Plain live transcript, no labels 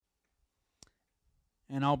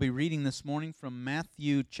And I'll be reading this morning from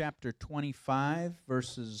Matthew chapter 25,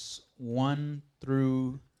 verses 1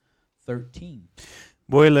 through 13.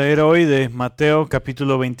 Voy a leer hoy de Mateo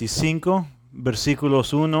capítulo 25,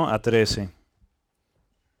 versículos 1 a 13.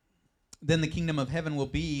 Then the kingdom of heaven will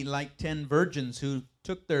be like 10 virgins who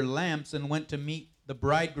took their lamps and went to meet the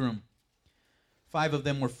bridegroom. 5 of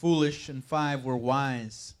them were foolish and 5 were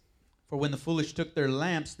wise. For when the foolish took their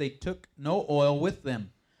lamps, they took no oil with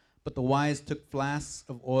them. But the wise took flasks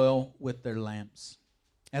of oil with their lamps.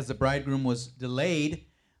 As the bridegroom was delayed,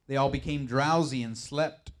 they all became drowsy and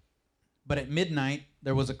slept. But at midnight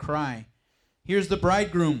there was a cry, "Here's the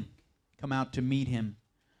bridegroom, come out to meet him."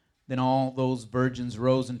 Then all those virgins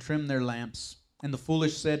rose and trimmed their lamps. And the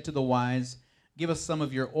foolish said to the wise, "Give us some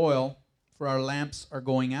of your oil, for our lamps are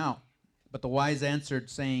going out." But the wise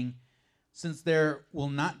answered, saying, "Since there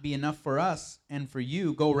will not be enough for us and for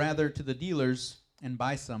you, go rather to the dealers and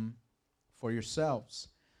buy some for yourselves."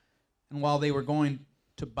 And while they were going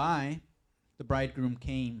to buy, the bridegroom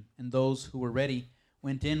came, and those who were ready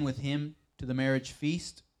went in with him to the marriage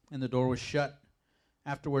feast, and the door was shut.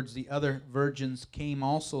 Afterwards the other virgins came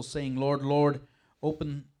also, saying, "Lord, Lord,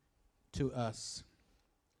 open to us."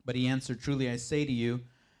 But he answered, "Truly I say to you,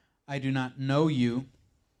 I do not know you.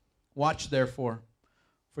 Watch therefore,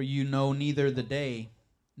 for you know neither the day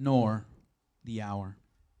nor the hour."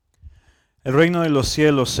 El reino de los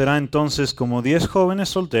cielos será entonces como 10 jóvenes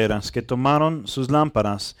solteras que tomaron sus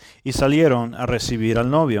lámparas y salieron a recibir al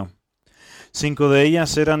novio. 5 de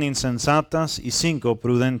ellas eran insensatas y 5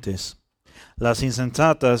 prudentes. Las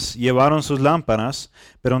insensatas llevaron sus lámparas,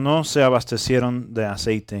 pero no se abastecieron de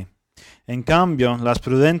aceite. En cambio, las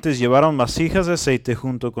prudentes llevaron vasijas de aceite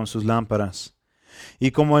junto con sus lámparas. Y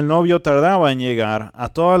como el novio tardaba en llegar, a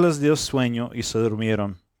todas les dio sueño y se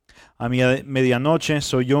durmieron. A medianoche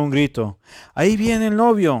se oyó un grito, "Ahí viene el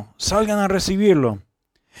novio, salgan a recibirlo."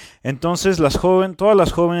 Entonces todas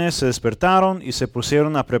las jóvenes se despertaron y se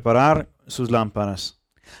pusieron a preparar sus lámparas.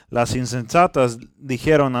 Las insensatas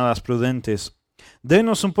dijeron a las prudentes,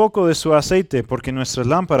 "Denos un poco de su aceite, porque nuestras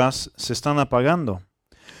lámparas se están apagando."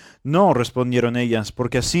 "No", respondieron ellas,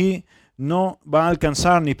 "porque así no va a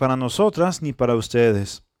alcanzar ni para nosotras ni para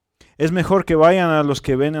ustedes. Es mejor que vayan a los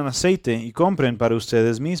que venden aceite y compren para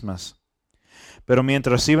ustedes mismas." Pero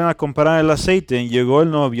mientras iban a comprar el aceite, llegó el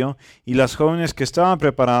novio, y las jóvenes que estaban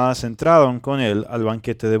preparadas entraron con él al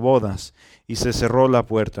banquete de bodas, y se cerró la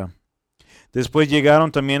puerta. Después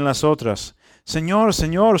llegaron también las otras. "Señor,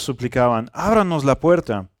 Señor", suplicaban, "ábranos la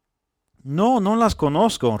puerta." "No, no las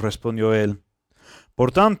conozco", respondió él.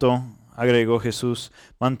 "Por tanto", agregó Jesús,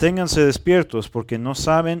 "manténganse despiertos, porque no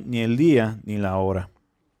saben ni el día ni la hora."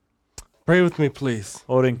 Pray with me, please.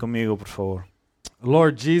 Oren conmigo, por favor.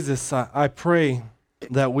 Lord Jesus, I pray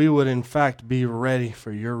that we would in fact be ready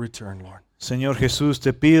for your return, Lord. Señor Jesús,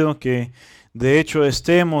 te pido que de hecho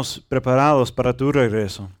estemos preparados para tu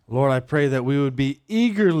regreso. Lord, I pray that we would be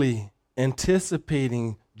eagerly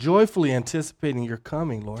anticipating, joyfully anticipating your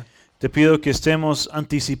coming, Lord. Te pido que estemos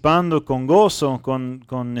anticipando con gozo,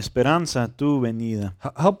 con esperanza tu venida.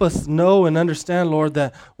 Help us know and understand, Lord,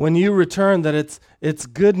 that when you return, that it's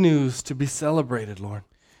good news to be celebrated, Lord.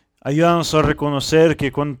 Ayúdanos a reconocer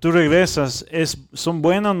que cuando tú regresas son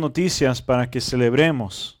buenas noticias para que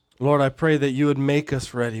celebremos. Lord, I pray that you would make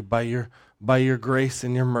us ready by your grace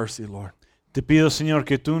and your mercy, Lord. Te pido, Señor,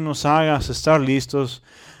 que tú nos hagas estar listos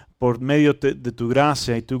por medio de tu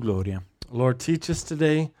gracia y tu gloria. Lord, teach us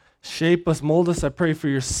today. Shape us, mold us. I pray for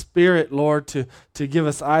your Spirit, Lord, to give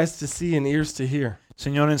us eyes to see and ears to hear.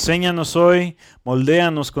 Señor, enséñanos hoy,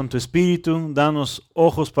 moldéanos con tu espíritu, danos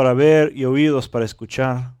ojos para ver y oídos para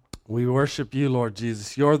escuchar. We worship you, Lord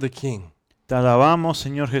Jesus. You're the King. Te alabamos,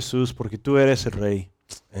 Señor Jesús, porque tú eres el Rey.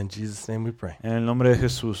 In Jesus' name we pray. En el nombre de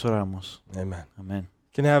Jesús oramos. Amen. Amén.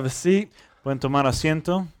 Can I have a seat? Pueden tomar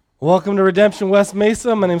asiento. Welcome to Redemption West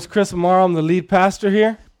Mesa. My name is Chris Amaro. I'm the lead pastor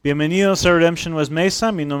here. Bienvenidos a Redemption West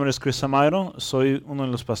Mesa. Mi nombre es Chris Amaro. Soy uno de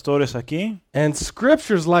los pastores aquí. And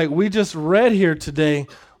scriptures like we just read here today,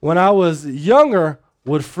 when I was younger,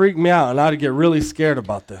 would freak me out, and I'd get really scared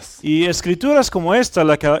about this. Y escrituras como esta,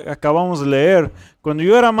 la que acabamos de leer, cuando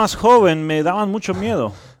yo era más joven, me daban mucho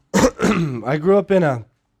miedo. I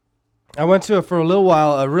went to, for a little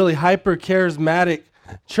while, a really hyper-charismatic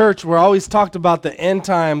church where I always talked about the end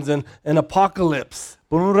times and apocalypse.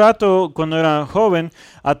 Por un rato, cuando era joven,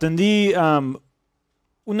 atendí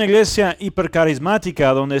una iglesia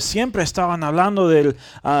hipercarismática donde siempre estaban hablando del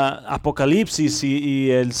Apocalipsis y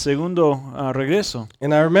el segundo regreso.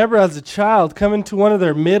 And I remember as a child coming to one of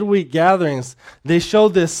their midweek gatherings, they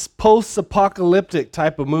showed this post-apocalyptic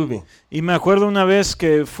type of movie. Y me acuerdo una vez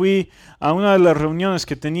que fui a una de las reuniones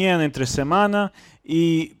que tenían entre semana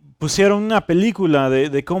y pusieron una película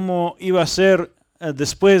de cómo iba a ser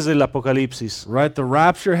después del Apocalipsis. Right, the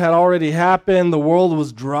rapture had already happened. The world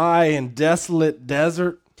was dry and desolate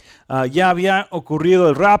desert. Ya había ocurrido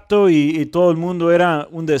el rapto y todo el mundo era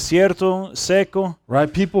un desierto seco.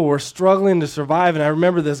 Right, people were struggling to survive. And I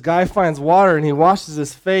remember this guy finds water and he washes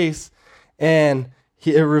his face, and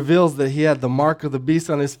it reveals that he had the mark of the beast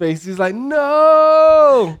on his face. He's like,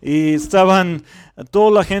 no! Y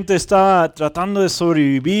toda la gente estaba tratando de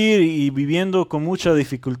sobrevivir y viviendo con mucha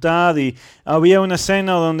dificultad. Y había una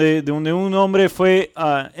escena donde un hombre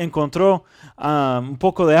encontró un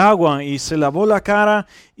poco de agua y se lavó la cara,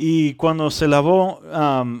 y cuando se lavó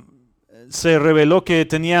se reveló que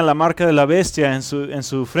tenía la marca de la bestia en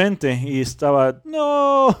su frente y estaba,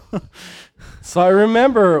 no. So I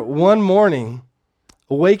remember one morning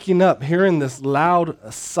waking up, hearing this loud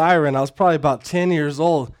siren. I was probably about 10 years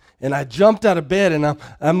old, and I jumped out of bed, and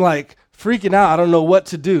I'm like freaking out. I don't know what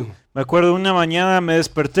to do. Me acuerdo una mañana me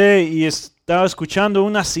desperté y estaba escuchando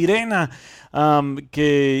una sirena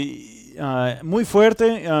muy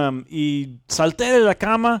fuerte, y salté de la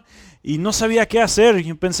cama y no sabía qué hacer.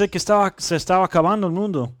 Yo pensé que se estaba acabando el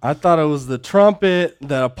mundo. I thought it was the trumpet,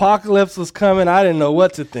 the apocalypse was coming. I didn't know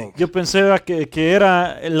what to think. Yo pensé que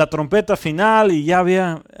era la trompeta final y ya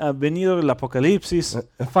había venido el apocalipsis.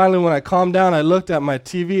 And finally, when I calmed down, I looked at my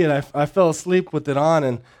TV, and I fell asleep with it on,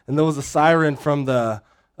 and there was a siren from the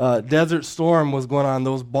Desert Storm was going on.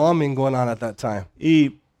 There was bombing going on at that time.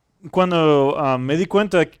 Y cuando me di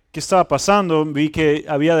cuenta qué estaba pasando, vi que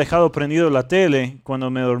había dejado prendido la tele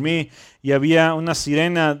cuando me dormí y había una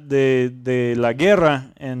sirena de la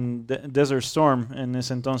guerra en Desert Storm en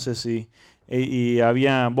ese entonces, y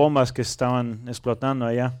había bombas que estaban explotando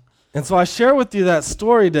allá. And so I share with you that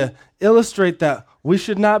story to illustrate that we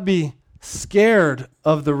should not be scared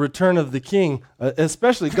of the return of the King,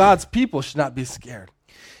 especially God's people should not be scared.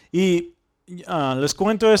 Y les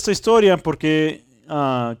cuento esta historia porque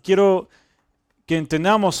quiero que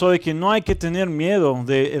entendamos hoy que no hay que tener miedo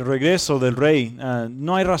del regreso del Rey.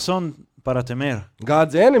 No hay razón para temer.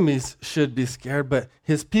 God's enemies should be scared, but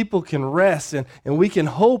his people can rest, and we can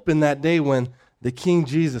hope in that day when the King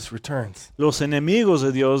Jesus returns. Los enemigos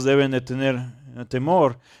de Dios deben de tener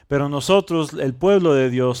temor, pero nosotros, el pueblo de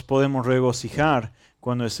Dios, podemos regocijar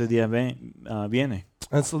cuando ese día viene.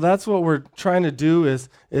 And so that's what we're trying to do is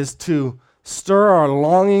to stir our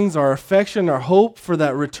longings, our affection, our hope for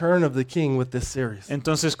that return of the King with this series.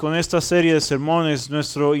 Entonces, con esta serie de sermones,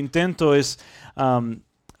 nuestro intento es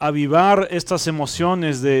avivar estas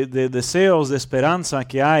emociones de deseos, de esperanza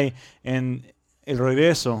que hay en el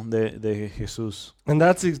regreso de Jesús. And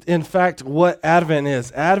that's in fact what Advent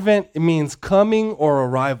is. Advent means coming or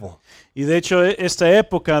arrival. Y de hecho, esta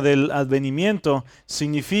época del advenimiento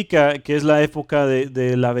significa que es la época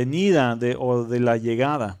de la venida o de la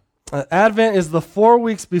llegada. Advent is the 4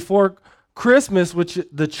 weeks before Christmas, which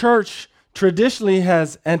the church traditionally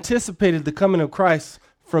has anticipated the coming of Christ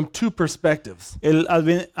from two perspectives. El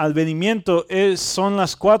advenimiento son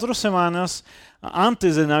las 4 semanas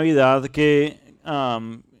antes de Navidad que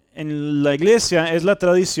en la iglesia es la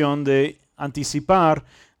tradición de anticipar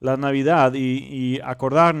la Navidad y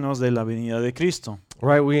acordarnos de la venida de Cristo.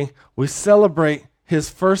 Right, we celebrate his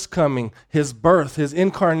first coming, his birth, his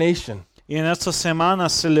incarnation. Y en esta semana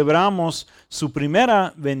celebramos su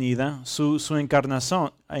primera venida, su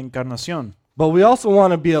encarnación. But we also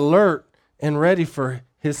want to be alert and ready for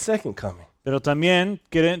his second coming. Pero también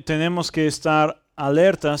tenemos que estar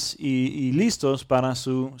alertas y listos para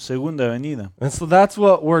su segunda venida. And so that's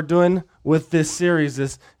what we're doing with this series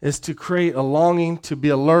is to create a longing to be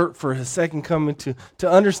alert for his second coming, to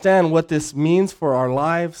understand what this means for our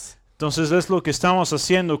lives. Entonces es lo que estamos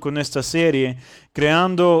haciendo con esta serie,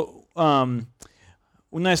 creando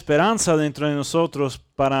una esperanza dentro de nosotros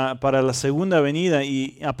para la segunda venida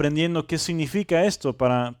y aprendiendo qué significa esto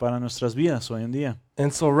para nuestras vidas hoy en día.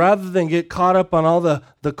 And so rather than get caught up on all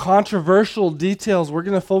the controversial details, we're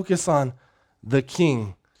going to focus on the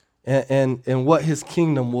King and what his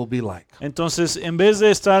kingdom will be like. Entonces, en vez de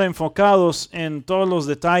estar enfocados en todos los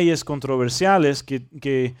detalles controversiales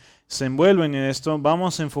que se envuelven en esto,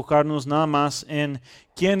 vamos a enfocarnos nada más en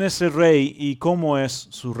quién es el rey y cómo es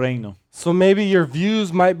su reino. So maybe your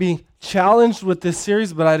views might be challenged with this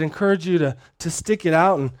series, but I'd encourage you to stick it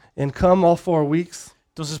out and come all 4 weeks.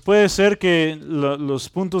 Entonces puede ser que los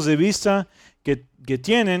puntos de vista que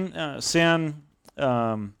tienen sean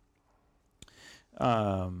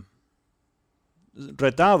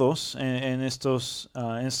retados en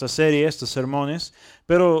esta serie, estos sermones,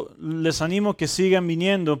 pero les animo que sigan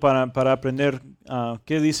viniendo para aprender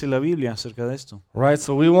qué dice la Biblia acerca de esto. Right,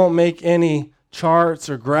 so we won't make any charts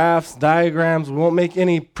or graphs, diagrams. We won't make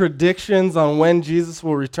any predictions on when Jesus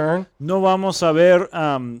will return. No vamos a ver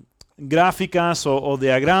gráficas o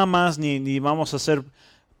diagramas, ni vamos a hacer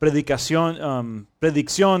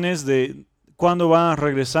predicciones de cuándo va a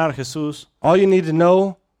regresar Jesús. All you need to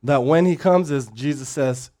know that when he comes is Jesus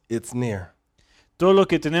says it's near. Todo lo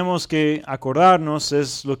que tenemos que acordarnos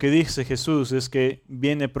es lo que dice Jesús, es que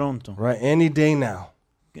viene pronto, Right, any day now.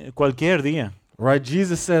 cualquier día. Right,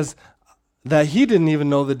 Jesus says that he didn't even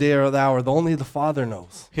know the day or the hour. Only the Father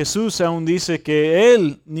knows. Jesús aún dice que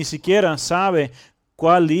Él ni siquiera sabe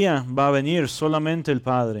cuál día va a venir, solamente el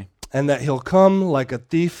Padre. And that he'll come like a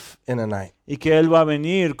thief in a night. Y que Él va a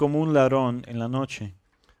venir como un ladrón en la noche.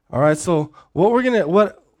 All right, so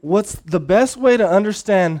what's the best way to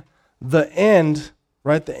understand the end,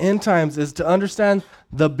 right? The end times is to understand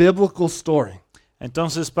the biblical story.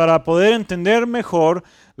 Entonces, para poder entender mejor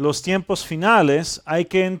los tiempos finales, hay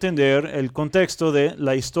que entender el contexto de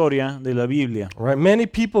la historia de la Biblia. Right? Many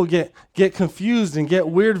people get confused and get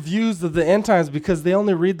weird views of the end times because they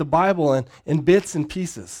only read the Bible in bits and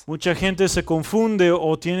pieces. Mucha gente se confunde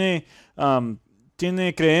o tiene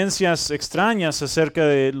creencias extrañas acerca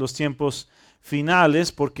de los tiempos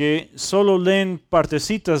finales porque solo leen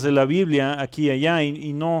partecitas de la Biblia aquí y allá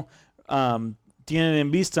y no tienen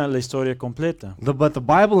en vista la historia completa. But the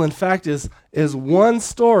Bible, in fact, is one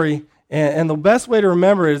story, and the best way to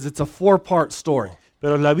remember it is it's a 4-part story.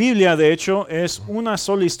 Pero la Biblia, de hecho, es una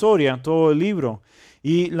sola historia, todo el libro.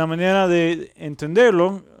 Y la manera de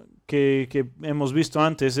entenderlo, que hemos visto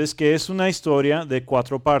antes, es que es una historia de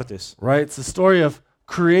 4 partes. Right? It's a story of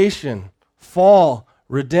creation, fall,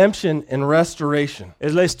 redemption, and restoration.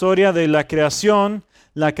 Es la historia de la creación,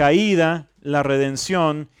 la caída, la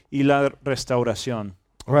redención y la restauración.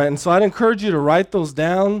 Right, and so I'd encourage you to write those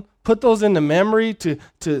down, put those into memory to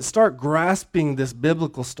start grasping this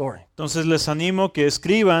biblical story. Entonces les animo que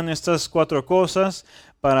escriban estas 4 cosas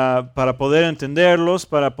para poder entenderlos,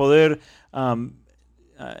 para poder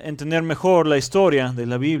entender mejor la historia de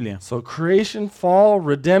la Biblia. So creation, fall,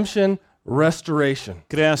 redemption, restoration.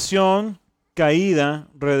 Creación, caída,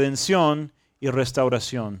 redención y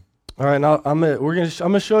restauración. All right, now I'm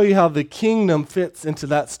gonna show you how the kingdom fits into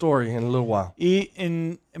that story in a little while. Y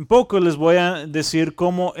en poco les voy a decir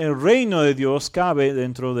cómo el reino de Dios cabe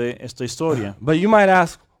dentro de esta historia. But you might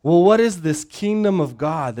ask, well, what is this kingdom of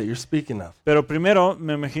God that you're speaking of? Pero primero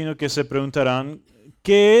me imagino que se preguntarán,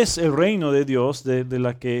 ¿qué es el reino de Dios de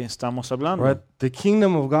la que estamos hablando? Right, the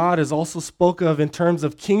kingdom of God is also spoken of in terms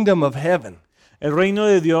of kingdom of heaven. El reino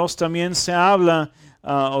de Dios también se habla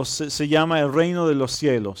o se llama el reino de los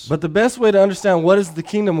cielos. But the best way to understand what is the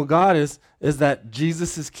kingdom of God is that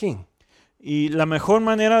Jesus is king. Y la mejor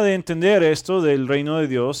manera de entender esto del reino de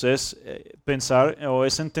Dios es pensar o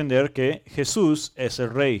es entender que Jesús es el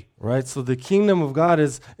rey. Right, so the kingdom of God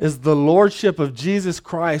is the lordship of Jesus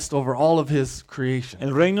Christ over all of his creation.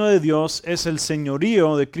 El reino de Dios es el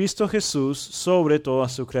señorío de Cristo Jesús sobre toda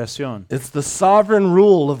su creación. It's the sovereign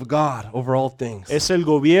rule of God over all things. Es el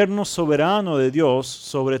gobierno soberano de Dios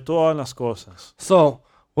sobre todas las cosas. So,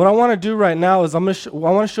 what I want to do right now is I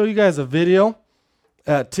want to show you guys a video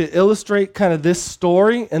to illustrate kind of this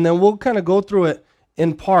story, and then we'll kind of go through it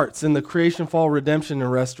in parts in the creation, fall, redemption,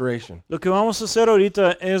 and restoration. Lo que vamos a hacer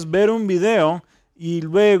ahorita es ver un video y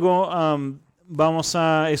luego vamos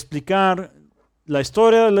a explicar la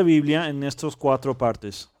historia de la Biblia en estas 4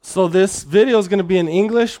 partes. So this video is going to be in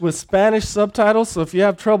English with Spanish subtitles, so if you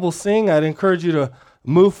have trouble seeing, I'd encourage you to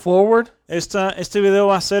move forward. Este video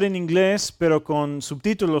va a ser en inglés, pero con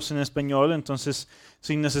subtítulos en español, entonces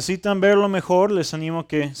si necesitan verlo mejor, les animo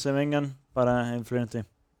que se vengan para enfrente.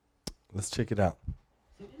 Let's check it out.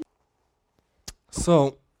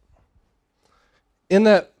 So, in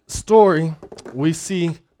that story, we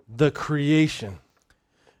see the creation.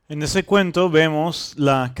 En ese cuento vemos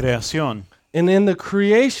la creación. And in the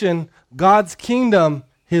creation, God's kingdom,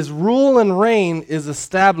 his rule and reign is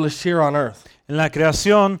established here on earth. En la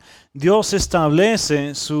creación, Dios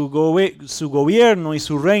establece su gobierno y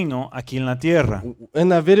su reino aquí en la tierra. In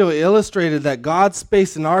that video, it illustrated that God's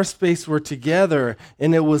space and our space were together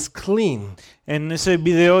and it was clean. En ese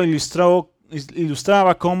video ilustró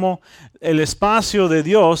ilustraba cómo el espacio de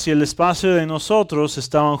Dios y el espacio de nosotros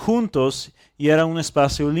estaban juntos y era un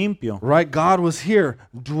espacio limpio. Right? God was here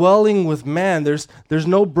dwelling with man. There's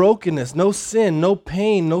no brokenness, no sin, no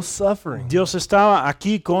pain, no suffering. Dios estaba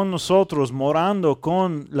aquí con nosotros, morando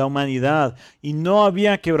con la humanidad, y no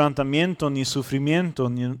había quebrantamiento, ni sufrimiento,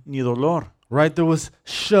 ni dolor. Right? There was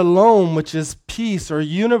shalom, which is peace or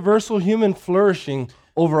universal human flourishing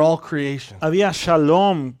over all creation. Había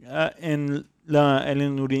shalom en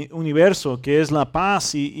el universo, que es la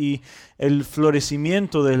paz y el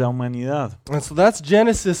florecimiento de la humanidad. And so that's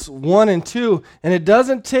Genesis 1 and 2. And it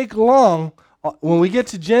doesn't take long. When we get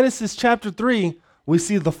to Genesis chapter 3, we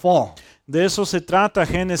see the fall. De eso se trata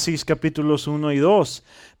Génesis capítulos 1 y 2,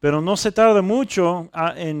 pero no se tarda mucho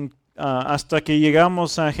hasta que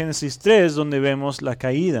llegamos a Génesis 3, donde vemos la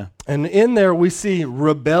caída. And in there we see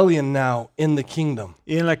rebellion now in the kingdom.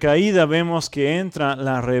 Y en la caída vemos que entra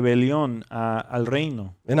la rebelión al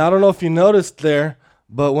reino. And I don't know if you noticed there,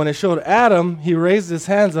 but when it showed Adam, he raised his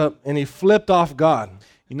hands up and he flipped off God.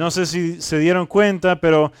 Y no sé si se dieron cuenta,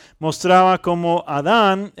 pero mostraba como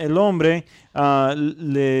Adán, el hombre,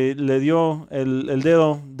 le dio el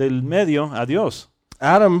dedo del medio a Dios.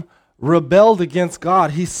 Adam rebelled against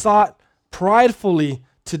God. He sought pridefully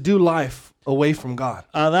to do life away from God.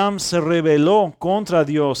 Adán se rebeló contra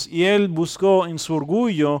Dios y él buscó en su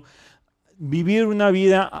orgullo vivir una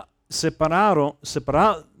vida separado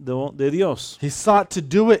de Dios. He sought to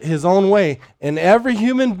do it his own way, and every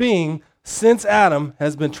human being since Adam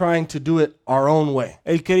has been trying to do it our own way.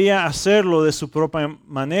 Él quería hacerlo de su propia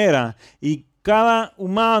manera y cada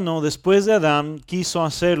humano después de Adán quiso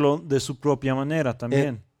hacerlo de su propia manera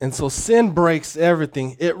también. And so sin breaks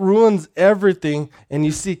everything. It ruins everything, and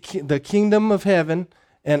you see the kingdom of heaven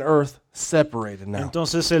and earth separated now.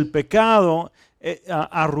 Entonces el pecado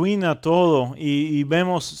arruina todo y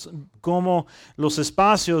vemos cómo los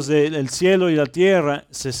espacios del cielo y la tierra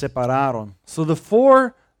se separaron. So the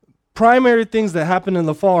four primary things that happen in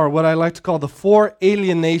the fall are what I like to call the four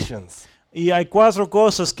alienations. Y hay cuatro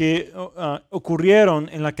cosas que ocurrieron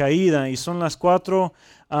en la caída y son las cuatro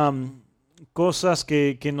cosas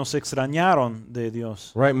que nos extrañaron de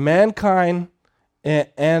Dios. Right, mankind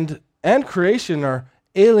and creation are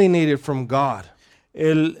alienated from God.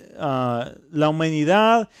 La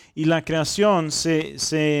humanidad y la creación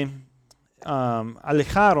se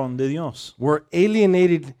alejaron de Dios. We're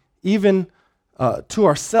alienated even to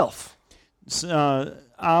ourselves.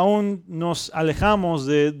 Aún nos alejamos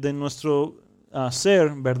de nuestro ser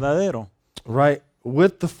verdadero. Right,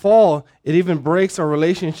 with the fall, it even breaks our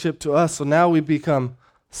relationship to us. So now we become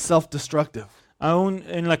self-destructive. Aún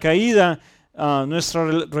en la caída, nuestra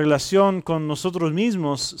relación con nosotros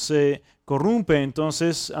mismos se corrompe,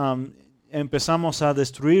 entonces empezamos a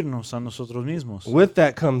destruirnos a nosotros mismos. With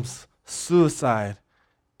that comes suicide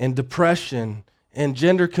and depression and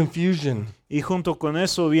gender confusion. Y junto con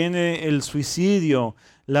eso viene el suicidio,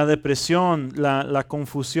 la depresión, la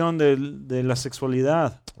confusión de la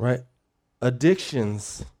sexualidad. Right,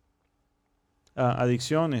 addictions.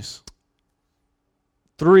 Adicciones.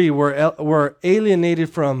 3, we're alienated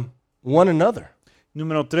from one another.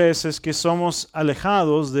 Número 3 es que somos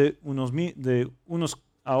alejados de unos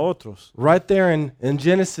a otros. Right there in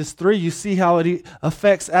Genesis 3, you see how it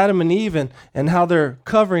affects Adam and Eve and how they're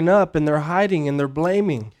covering up and they're hiding and they're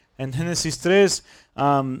blaming. En Génesis 3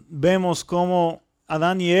 vemos cómo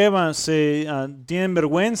Adán y Eva tienen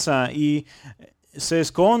vergüenza y se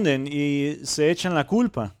esconden y se echan la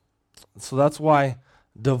culpa. So that's why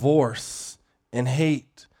divorce and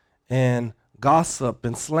hate and gossip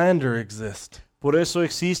and slander exist. Por eso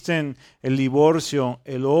existen el divorcio,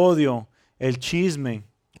 el odio, el chisme.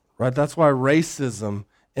 Right, that's why racism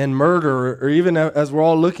and murder, or even as we're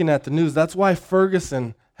all looking at the news, that's why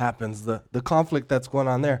Ferguson happens, the conflict that's going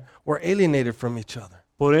on there. We're alienated from each other.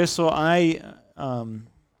 Por eso hay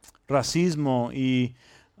racismo y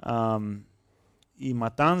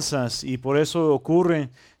matanzas, y por eso ocurre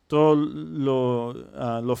todo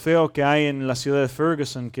lo feo que hay en la ciudad de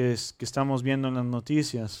Ferguson que estamos viendo en las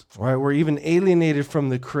noticias. Right, we're even alienated from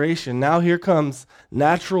the creation. Now here comes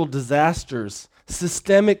natural disasters,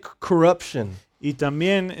 systemic corruption. Y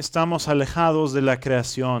también estamos alejados de la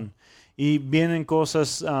creación. Y vienen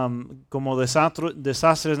cosas como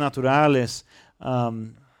desastres naturales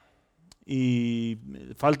y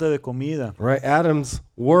falta de comida. Right, Adam's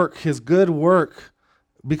work, his good work,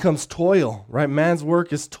 becomes toil. Right, man's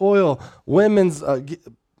work is toil. Women's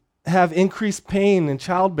have increased pain in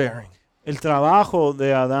childbearing. El trabajo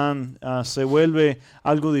de Adán se vuelve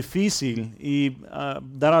algo difícil y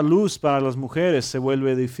dar a luz para las mujeres se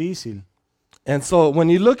vuelve difícil. And so when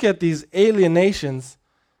you look at these alienations,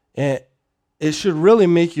 it should really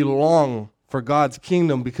make you long for God's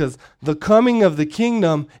kingdom, because the coming of the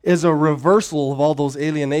kingdom is a reversal of all those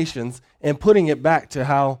alienations and putting it back to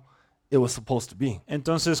how it was supposed to be.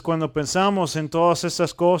 Entonces, cuando pensamos en todas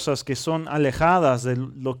esas cosas que son alejadas de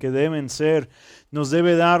lo que deben ser, nos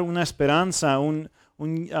debe dar una esperanza, un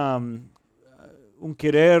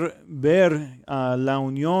querer ver la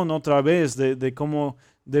unión otra vez de cómo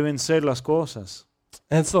deben ser las cosas.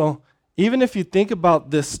 And so, even if you think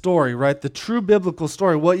about this story, right, the true biblical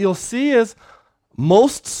story, what you'll see is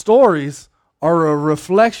most stories are a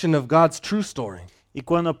reflection of God's true story. Y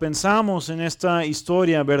cuando pensamos en esta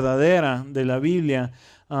historia verdadera de la Biblia,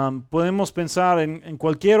 podemos pensar en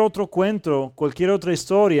cualquier otro cuento, cualquier otra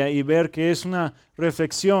historia y ver que es una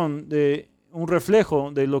reflexión un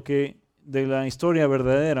reflejo de la historia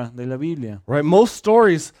verdadera de la Biblia. Right? Most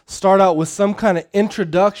stories start out with some kind of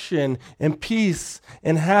introduction and peace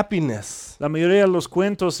and happiness. La mayoría de los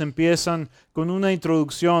cuentos empiezan con una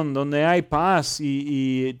introducción donde hay paz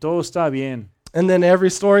y todo está bien. And then every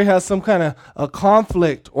story has some kind of a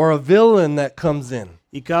conflict or a villain that comes in.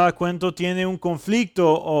 Y cada cuento tiene un conflicto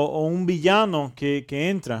o un villano que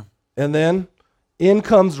entra. And then in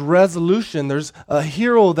comes resolution. There's a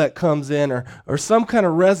hero that comes in, or some kind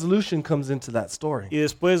of resolution comes into that story. Y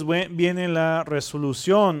después viene la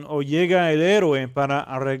resolución o llega el héroe para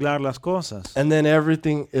arreglar las cosas. And then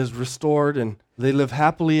everything is restored and they live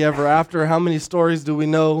happily ever after. How many stories do we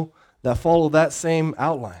know that follow that same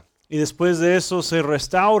outline? Y después de eso se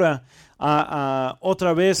restaura a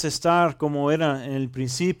otra vez estar como era en el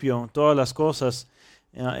principio. Todas las cosas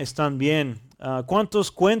están bien.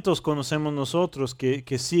 ¿Cuántos cuentos conocemos nosotros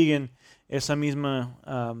que siguen esa misma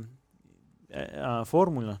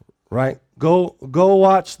fórmula? Right. Go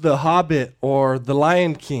watch The Hobbit or The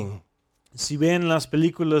Lion King. Si ven las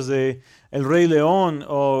películas de El Rey León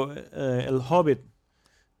o El Hobbit.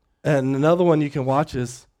 And another one you can watch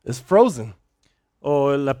is Frozen.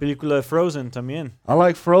 O la película de Frozen también. I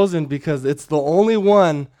like Frozen because it's the only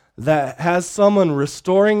one that has someone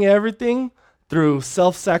restoring everything through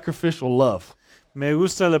self-sacrificial love. Me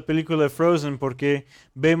gusta la película de Frozen porque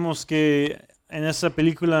vemos que en esa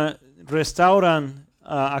película restauran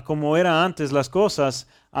a como era antes las cosas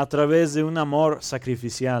a través de un amor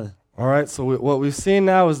sacrificial. All right, so what we've seen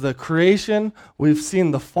now is the creation. We've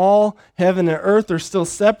seen the fall. Heaven and earth are still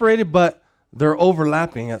separated, but they're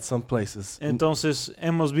overlapping at some places. Entonces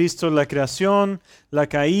hemos visto la creación, la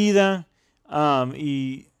caída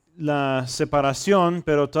y la separación,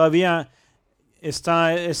 pero todavía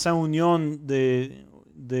está esa unión en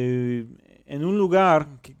un lugar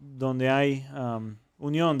donde hay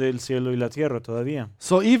unión del cielo y la tierra todavía.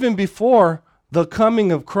 So even before the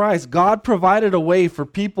coming of Christ, God provided a way for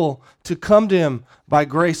people to come to Him by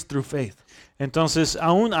grace through faith. Entonces,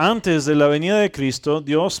 aún antes de la venida de Cristo,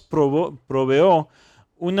 Dios proveó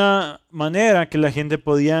una manera que la gente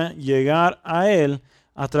podía llegar a Él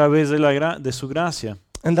a través de su gracia.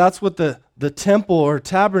 And that's what the temple or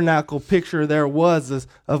tabernacle picture there was,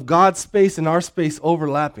 of God's space and our space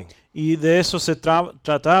overlapping. Y de eso se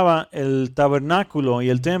trataba el tabernáculo y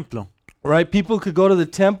el templo. Right? People could go to the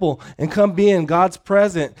temple and come be in God's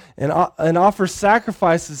presence and offer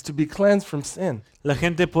sacrifices to be cleansed from sin. La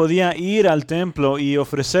gente podía ir al templo y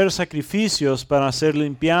ofrecer sacrificios para ser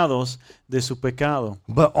limpiados de su pecado.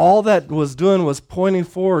 But all that was doing was pointing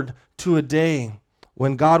forward to a day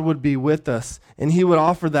when God would be with us and He would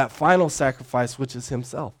offer that final sacrifice, which is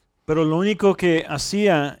Himself. Pero lo único que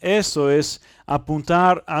hacía eso es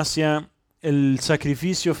apuntar hacia el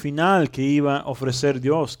sacrificio final que iba a ofrecer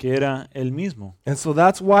Dios, que era Él mismo. And so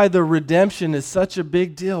that's why the redemption is such a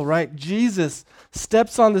big deal, right? Jesus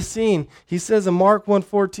steps on the scene. He says in Mark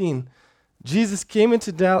 1:14, Jesus came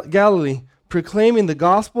into Galilee proclaiming the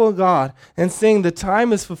gospel of God and saying the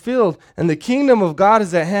time is fulfilled and the kingdom of God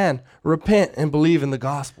is at hand. Repent and believe in the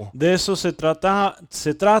gospel. De eso se trata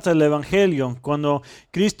el evangelio. Cuando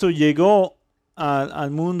Cristo llegó al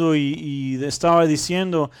mundo y estaba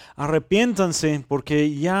diciendo, arrepiéntanse porque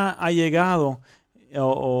ya ha llegado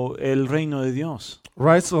el reino de Dios.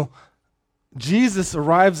 Right, so Jesus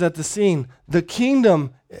arrives at the scene. The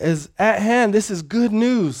kingdom is at hand. This is good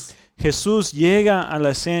news. Jesús llega a la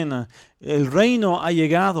escena. El reino ha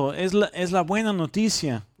llegado. Es la buena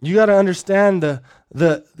noticia. You got to understand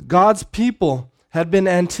the God's people had been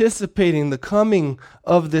anticipating the coming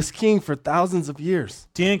of this king for thousands of years.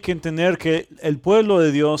 Tienen que entender que el pueblo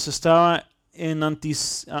de Dios estaba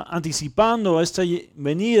anticipando esta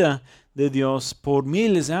venida de Dios por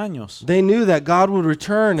miles de años. They knew that God would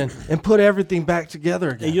return and put everything back together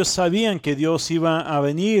again. Ellos sabían que Dios iba a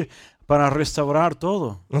venir para restaurar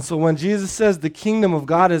todo. And so when Jesus says the kingdom of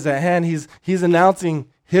God is at hand, he's announcing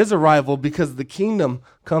his arrival because the kingdom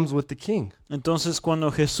comes with the king. Entonces,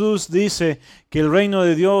 cuando Jesús dice que el reino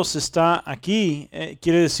de Dios está aquí,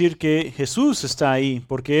 quiere decir que Jesús está ahí,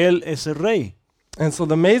 porque Él es el rey. And so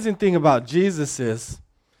the amazing thing about Jesus is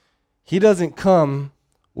he doesn't come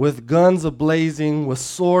with guns a-blazing, with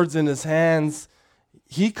swords in his hands.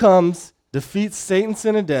 He comes, defeats Satan,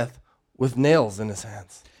 sin, and death with nails in his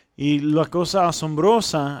hands. Y la cosa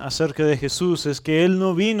asombrosa acerca de Jesús es que Él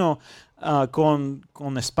no vino con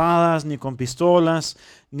espadas, ni con pistolas,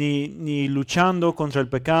 ni luchando contra el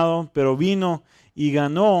pecado, pero vino y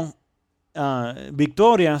ganó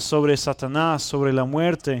victoria sobre Satanás, sobre la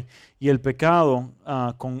muerte y el pecado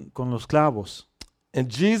con los clavos. And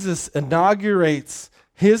Jesus inaugurates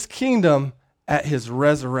his kingdom at his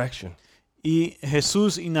resurrection. Y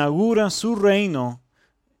Jesús inaugura su reino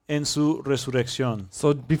en su resurrección.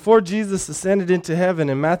 So before Jesus ascended into heaven,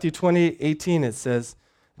 in Matthew 28:18 it says,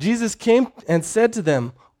 Jesus came and said to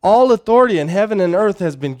them, all authority in heaven and earth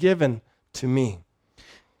has been given to me.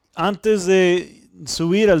 Antes de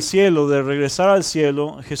subir al cielo, de regresar al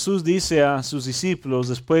cielo, Jesús dice a sus discípulos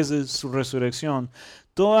después de su resurrección,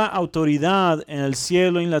 toda autoridad en el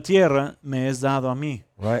cielo y en la tierra me es dado a mí.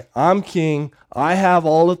 Right? I'm king. I have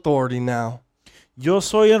all authority now. Yo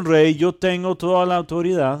soy el rey, yo tengo toda la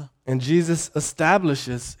autoridad. And Jesus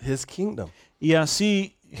establishes his kingdom. Y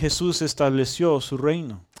así Jesús estableció su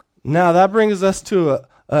reino. Now that brings us to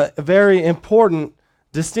a very important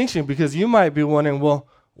distinction, because you might be wondering, well,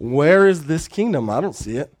 where is this kingdom? I don't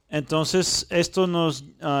see it. Entonces esto nos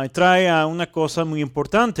trae a una cosa muy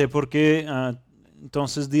importante, porque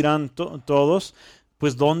entonces dirán todos,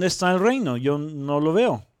 pues ¿dónde está el reino? Yo no lo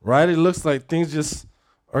veo. Right? It looks like things just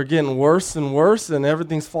are getting worse and worse and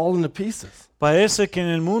everything's falling to pieces. Parece que en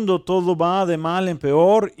el mundo todo va de mal en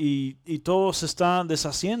peor y todo se está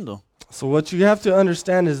deshaciendo. So what you have to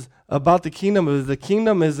understand is about the kingdom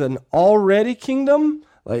is an already kingdom,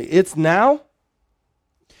 like it's now.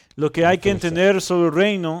 Lo que hay que entender sobre el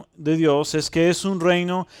reino de Dios es que es un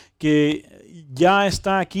reino que ya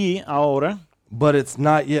está aquí ahora, But it's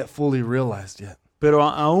not yet fully realized yet. pero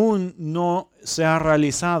aún no se ha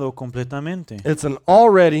realizado completamente. It's an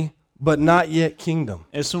already but not yet kingdom.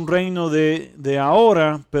 Es un reino de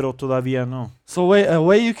ahora, pero todavía no. So a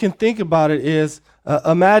way you can think about it is,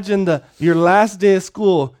 imagine your last day of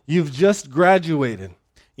school, you've just graduated.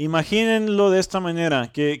 Imagínenlo de esta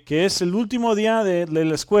manera, que es el último día de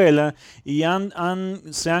la escuela y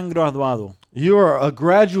se han graduado. You are a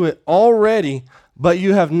graduate already, but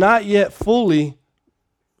you have not yet fully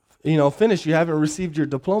finished. You haven't received your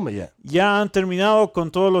diploma yet. Ya han terminado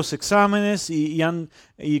con todos los exámenes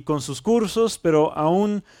y con sus cursos, pero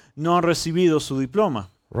aún no han recibido su diploma.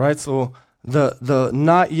 Right? So the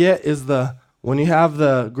not yet is when you have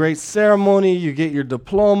the great ceremony, you get your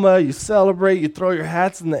diploma, you celebrate, you throw your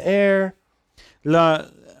hats in the air.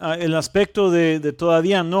 El aspecto de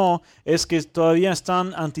todavía no es que todavía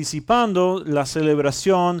están anticipando la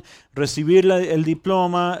celebración, recibir el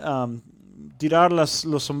diploma, tirar los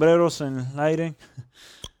sombreros en el aire.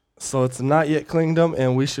 So it's a not yet kingdom,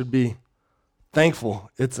 and we should be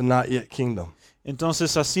thankful it's a not yet kingdom.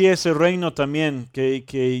 Entonces así es el reino también,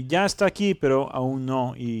 que ya está aquí, pero aún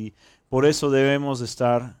no, y por eso debemos de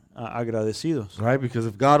estar agradecidos. Right? Because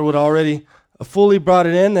if God would already fully brought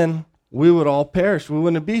it in, then we would all perish. We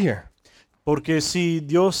wouldn't be here. Porque si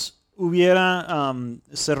Dios hubiera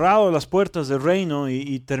cerrado las puertas del reino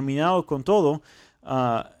y terminado con todo,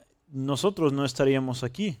 nosotros no estaríamos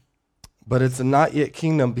aquí. But it's a not yet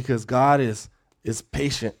kingdom because God is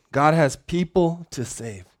patient. God has people to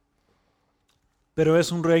save. Pero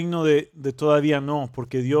es un reino de todavía no,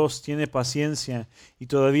 porque Dios tiene paciencia y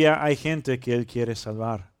todavía hay gente que Él quiere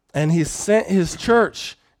salvar. And He sent His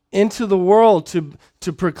church into the world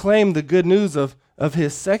to proclaim the good news of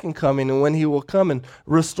His second coming and when He will come and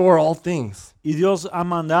restore all things. Y Dios ha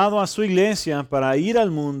mandado a su iglesia para ir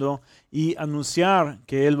al mundo y anunciar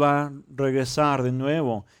que Él va a regresar de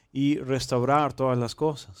nuevo y restaurar todas las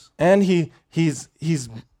cosas. And He's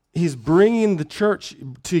bringing the church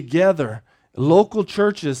together, local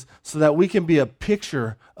churches, so that we can be a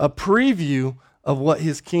picture, a preview of what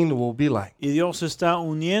His kingdom will be like. Y Dios está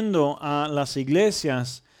uniendo a las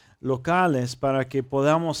iglesias locales para que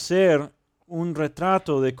podamos ser un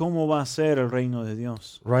retrato de cómo va a ser el reino de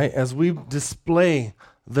Dios. Right? As we display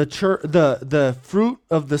the church, the fruit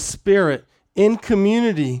of the Spirit in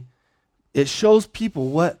community, it shows people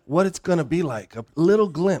what it's going to be like, a little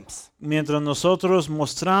glimpse. Mientras nosotros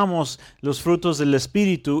mostramos los frutos del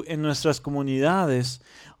Espíritu en nuestras comunidades,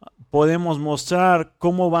 podemos mostrar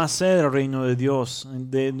cómo va a ser el reino de Dios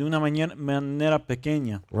de una manera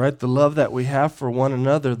pequeña. Right? The love that we have for one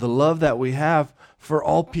another, the love that we have for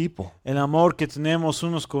all people. El amor que tenemos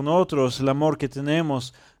unos con otros, el amor que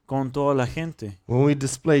tenemos con toda la gente. When we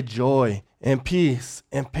display joy and peace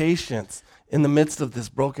and patience in the midst of this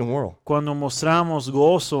broken world. Cuando mostramos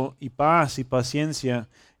gozo y paz y paciencia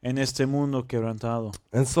en este mundo quebrantado.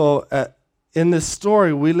 And so in this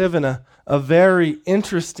story, we live in a very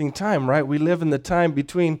interesting time, right? We live in the time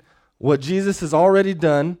between what Jesus has already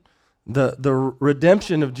done, the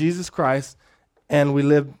redemption of Jesus Christ, and we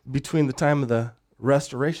live between the time of the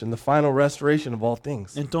restoration, the final restoration of all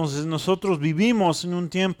things. Entonces nosotros vivimos en un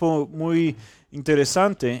tiempo muy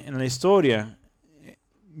interesante en la historia.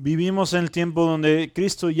 Vivimos en el tiempo donde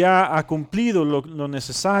Cristo ya ha cumplido lo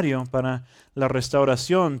necesario para la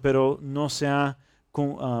restauración, pero no se ha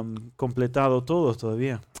completado todo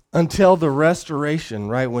todavía. Until the restoration,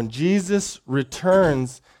 right? When Jesus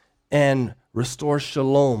returns and restores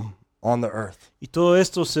shalom on the earth. Y todo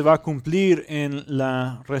esto se va a cumplir en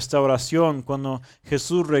la restauración cuando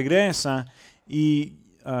Jesús regresa y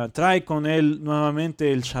trae con él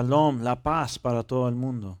nuevamente el shalom, la paz para todo el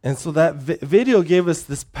mundo. And so that video gave us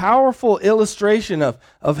this powerful illustration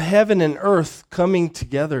of heaven and earth coming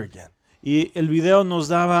together again. Y el video nos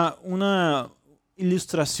daba una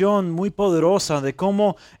ilustración muy poderosa de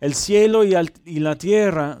cómo el cielo y la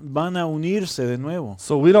tierra van a unirse de nuevo.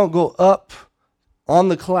 So we don't go up on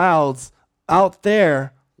the clouds out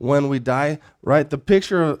there when we die, right? The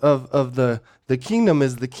picture of the kingdom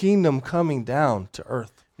is the kingdom coming down to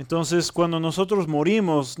earth. Entonces, cuando nosotros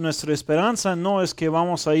morimos, nuestra esperanza no es que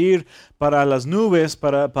vamos a ir para las nubes,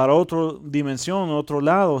 para otra dimensión, otro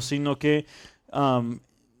lado, sino que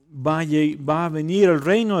va a venir el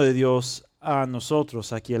reino de Dios a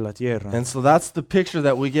nosotros aquí en la tierra. And so that's the picture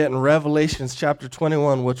that we get in Revelations chapter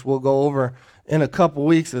 21, which we'll go over in a couple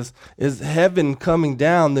weeks, is heaven coming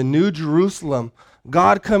down, the new Jerusalem,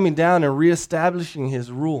 God coming down and reestablishing his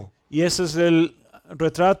rule. Y ese es el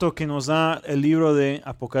retrato que nos da el libro de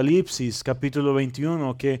Apocalipsis, capítulo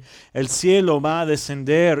 21, que el cielo va a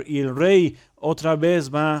descender y el rey otra vez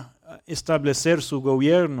va a establecer su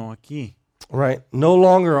gobierno aquí. Right. No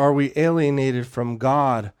longer are we alienated from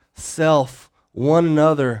God, self, one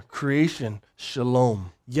another, creation,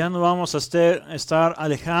 shalom. Ya no vamos a estar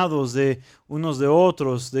alejados de unos de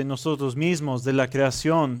otros, de nosotros mismos, de la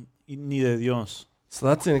creación ni de Dios. So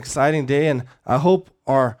that's an exciting day, and I hope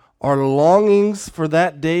our longings for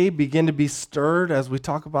that day begin to be stirred as we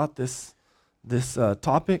talk about this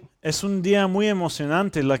topic. Es un día muy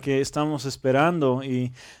emocionante la que estamos esperando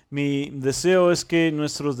y mi deseo es que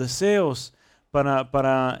nuestros deseos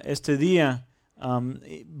para este día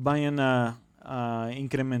vayan a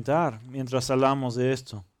incrementar mientras hablamos de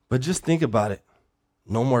esto. But just think about it.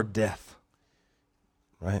 No more death.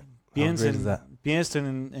 Right? How great is that?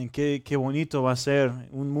 Piensen en qué bonito va a ser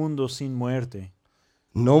un mundo sin muerte.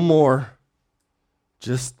 No more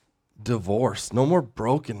just divorce. No more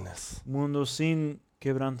brokenness. Mundo sin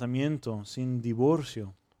quebrantamiento, sin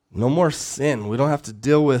divorcio. No more sin. We don't have to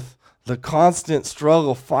deal with the constant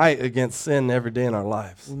struggle, fight against sin every day in our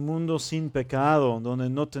lives. Un mundo sin pecado, donde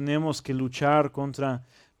no tenemos que luchar contra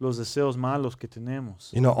los deseos malos que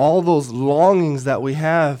tenemos. You know, all those longings that we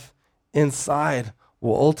have inside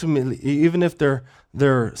will ultimately, even if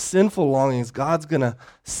they're sinful longings, God's going to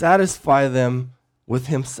satisfy them with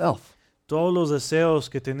himself. Todos los deseos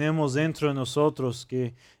que tenemos dentro de nosotros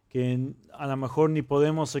que a lo mejor ni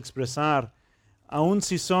podemos expresar, aun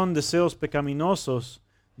si son deseos pecaminosos,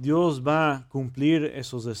 Dios va a cumplir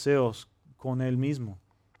esos deseos con él mismo.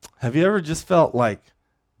 Have you ever just felt like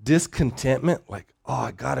discontentment, like, oh,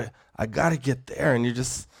 I gotta get there, and you're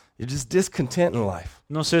just discontent in life?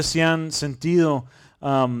 No sé si han sentido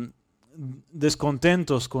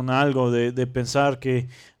descontentos con algo, de pensar que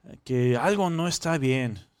algo no está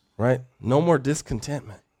bien. Right? No more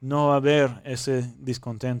discontentment. No va a haber ese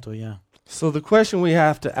descontento ya. So the question we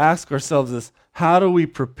have to ask ourselves is, how do we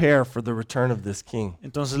prepare for the return of this king?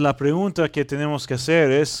 Entonces la pregunta que tenemos que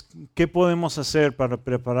hacer es, ¿qué podemos hacer para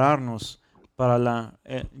prepararnos para la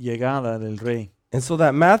llegada del rey? And so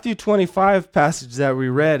that Matthew 25 passage that we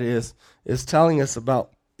read is telling us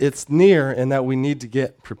about it's near and that we need to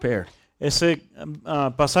get prepared. Ese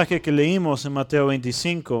pasaje que leímos en Mateo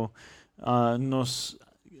 25 nos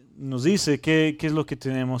dice qué es lo que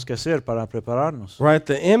tenemos que hacer para prepararnos. Right,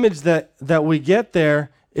 the image that we get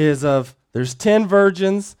there is of there's 10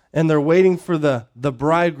 virgins and they're waiting for the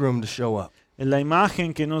bridegroom to show up. La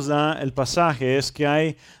imagen que nos da el pasaje es que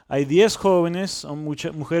hay 10 jóvenes o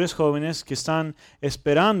mujeres jóvenes que están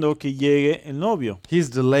esperando que llegue el novio.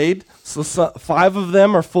 He's delayed, so 5 of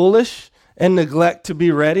them are foolish and neglect to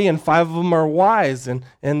be ready, and 5 of them are wise and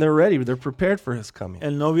they're ready, they're prepared for his coming.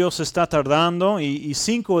 El novio se está tardando y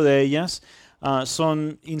 5 de ellas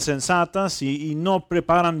son insensatas y no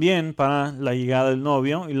preparan bien para la llegada del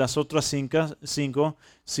novio, y las otras 5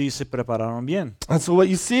 sí se prepararon bien. And so what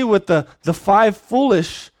you see with the 5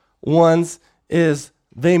 foolish ones is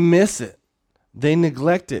they miss it. They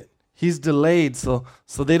neglect it. He's delayed, so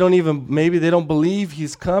they don't even, maybe they don't believe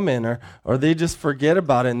he's coming, or they just forget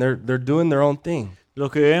about it and they're doing their own thing. Lo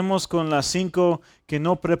que vemos con las 5 que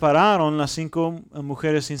no prepararon, las 5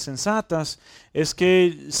 mujeres insensatas, es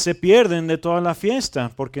que se pierden de toda la fiesta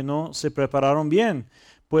porque no se prepararon bien.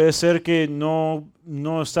 Puede ser que no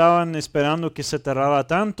estaban esperando que se tardara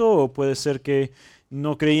tanto, o puede ser que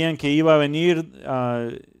no creían que iba a venir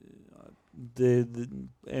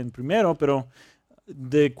en primero, pero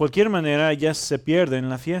de cualquier manera ya se pierden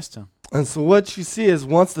la fiesta. And so what you see is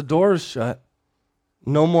once the door is shut,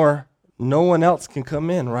 no one else can come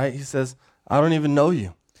in, right? He says, I don't even know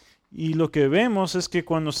you. Y lo que vemos es que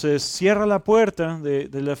cuando se cierra la puerta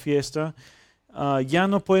de la fiesta, ya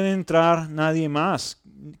no puede entrar nadie más.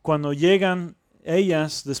 Cuando llegan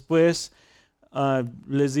ellas después,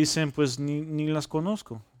 les dicen, pues ni las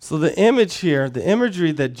conozco. So the image here, the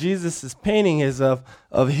imagery that Jesus is painting is of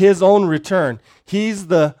his own return. He's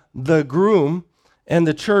the groom and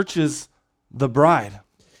the church is the bride.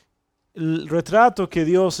 El retrato que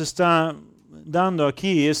Dios está dando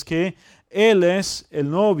aquí es que Él es el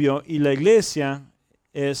novio y la iglesia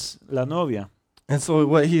es la novia. And so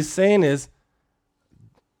what he's saying is,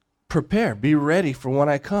 prepare, be ready for when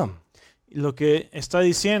I come. Y lo que está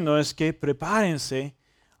diciendo es que prepárense,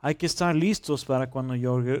 hay que estar listos para cuando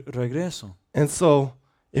yo regreso. And so,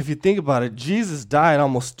 if you think about it, Jesus died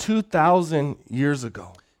almost 2,000 years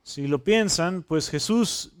ago. Si lo piensan, pues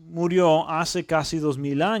Jesús murió hace casi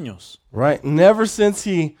 2000 años. Right? Never since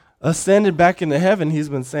he ascended back into heaven, he's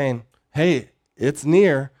been saying, hey, it's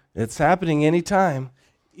near, it's happening anytime.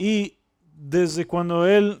 Y desde cuando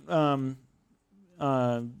él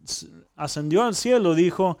ascendió al cielo,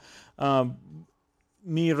 dijo,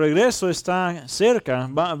 mi regreso está cerca,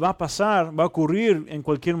 va a pasar, va a ocurrir en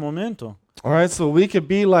cualquier momento. All right, so we could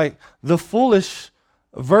be like the foolish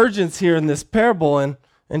virgins here in this parable and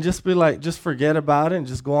just be like, just forget about it and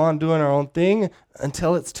just go on doing our own thing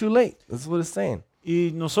until it's too late. That's what it's saying.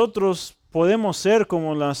 Y nosotros podemos ser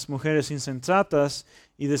como las mujeres insensatas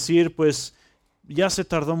y decir, pues ya se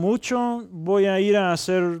tardó mucho, voy a ir a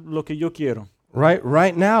hacer lo que yo quiero.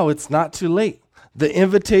 Right now, it's not too late. The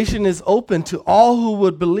invitation is open to all who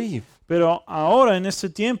would believe. Pero ahora, en este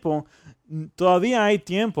tiempo, todavía hay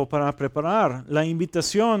tiempo para preparar. La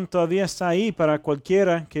invitación todavía está ahí para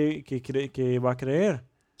cualquiera que va a creer.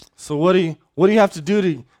 So what do you have to do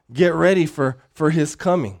to get ready for his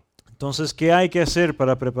coming? Entonces, ¿qué hay que hacer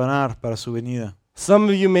para preparar para su venida? Some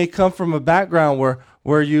of you may come from a background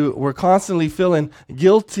where you were constantly feeling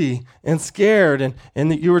guilty and scared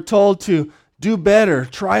and that you were told to do better,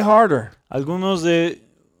 try harder. Algunos de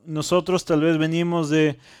nosotros tal vez venimos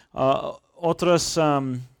de otras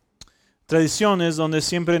tradiciones donde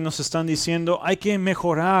siempre nos están diciendo hay que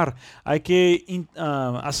mejorar, hay que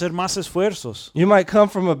hacer más esfuerzos. You might come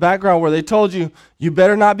from a background where they told you, you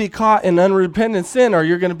better not be caught in unrepentant sin or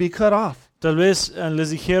you're going to be cut off. Tal vez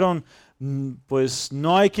les dijeron, pues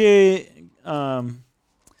no hay que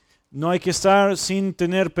estar sin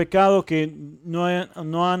tener pecado que no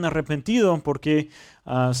han arrepentido, porque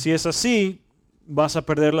si es así, vas a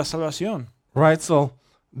perder la salvación. Right, so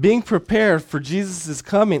being prepared for Jesus'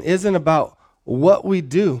 coming isn't about what we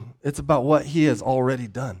do, it's about what he has already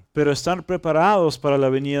done. Pero estar preparados para la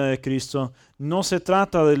venida de Cristo no se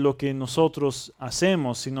trata de lo que nosotros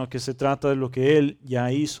hacemos, sino que se trata de lo que Él ya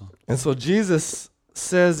hizo. And so Jesus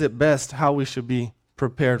says it best how we should be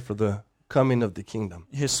prepared for the coming of the kingdom.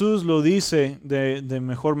 Jesús lo dice de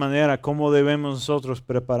mejor manera cómo debemos nosotros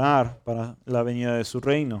preparar para la venida de su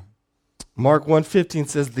reino. Mark 1:15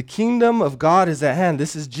 says, the kingdom of God is at hand.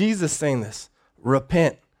 This is Jesus saying this.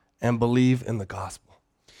 Repent and believe in the gospel.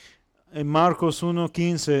 En Marcos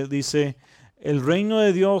 1:15 dice, el reino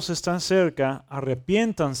de Dios está cerca,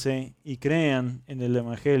 arrepiéntanse y crean en el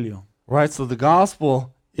evangelio. Right, so the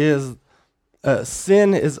gospel is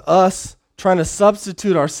sin is us trying to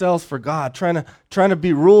substitute ourselves for God, trying to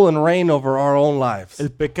be rule and reign over our own lives. El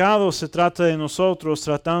pecado se trata de nosotros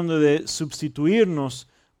tratando de sustituirnos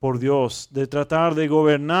por Dios, de tratar de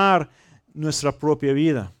gobernar nuestra propia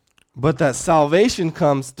vida. But that salvation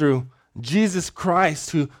comes through Jesus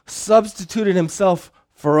Christ who substituted himself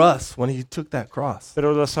for us when he took that cross.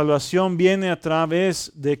 Pero la salvación viene a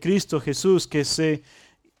través de Cristo Jesús, que se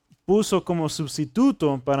puso como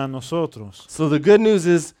sustituto para nosotros. So the good news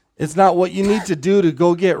is it's not what you need to do to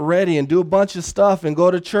go get ready and do a bunch of stuff and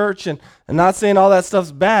go to church, and not saying all that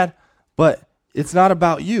stuff's bad, but it's not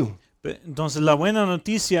about you. Entonces la buena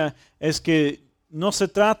noticia es que no se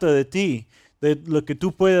trata de ti, de lo que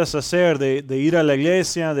tú puedas hacer, de ir a la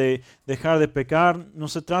iglesia, de dejar de pecar. No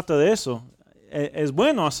se trata de eso. Es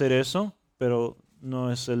bueno hacer eso, pero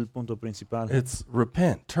no es el punto principal. It's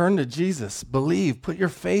repent, turn to Jesus, believe, put your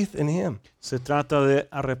faith in him. Se trata de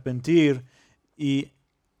arrepentir y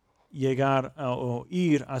llegar o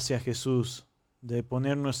ir hacia Jesús, de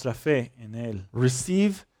poner nuestra fe en Él.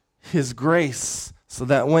 Receive his grace so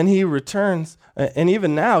that when he returns, and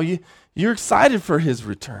even now, you're excited for his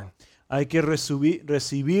return. Hay que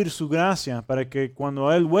recibir su gracia para que cuando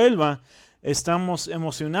Él vuelva estamos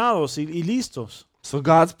emocionados y listos. So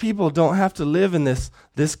God's people don't have to live in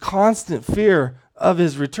this constant fear of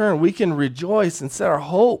his return. We can rejoice and set our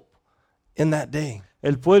hope in that day.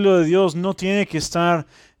 El pueblo de Dios no tiene que estar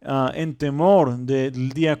en temor del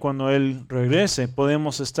día cuando Él regrese.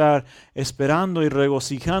 Podemos estar esperando y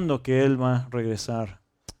regocijando que Él va a regresar.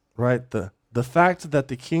 Right? The fact that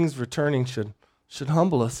the king's returning should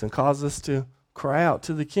humble us and cause us to cry out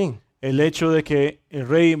to the king. El hecho de que el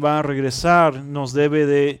rey va a regresar nos debe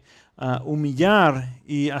de humillar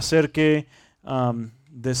y hacer que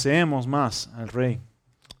deseemos más al rey.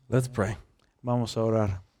 Let's pray. Vamos a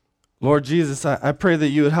orar. Lord Jesus, I pray that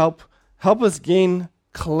you would help us gain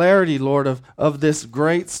clarity, Lord, of this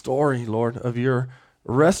great story, Lord, of your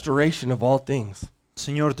restoration of all things.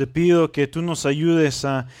 Señor, te pido que tú nos ayudes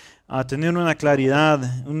a tener una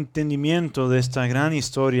claridad, un entendimiento de esta gran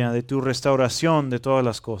historia, de tu restauración de todas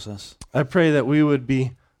las cosas. I pray that we would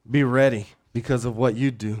be ready because of what you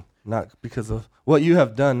do, not because of what you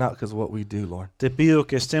have done, not because of what we do, Lord. Te pido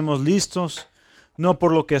que estemos listos, no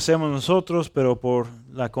por lo que hacemos nosotros, pero por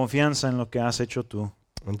la confianza en lo que has hecho tú.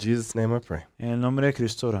 In Jesus' name I pray. En el nombre de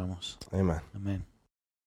Cristo oramos. Amen. Amén.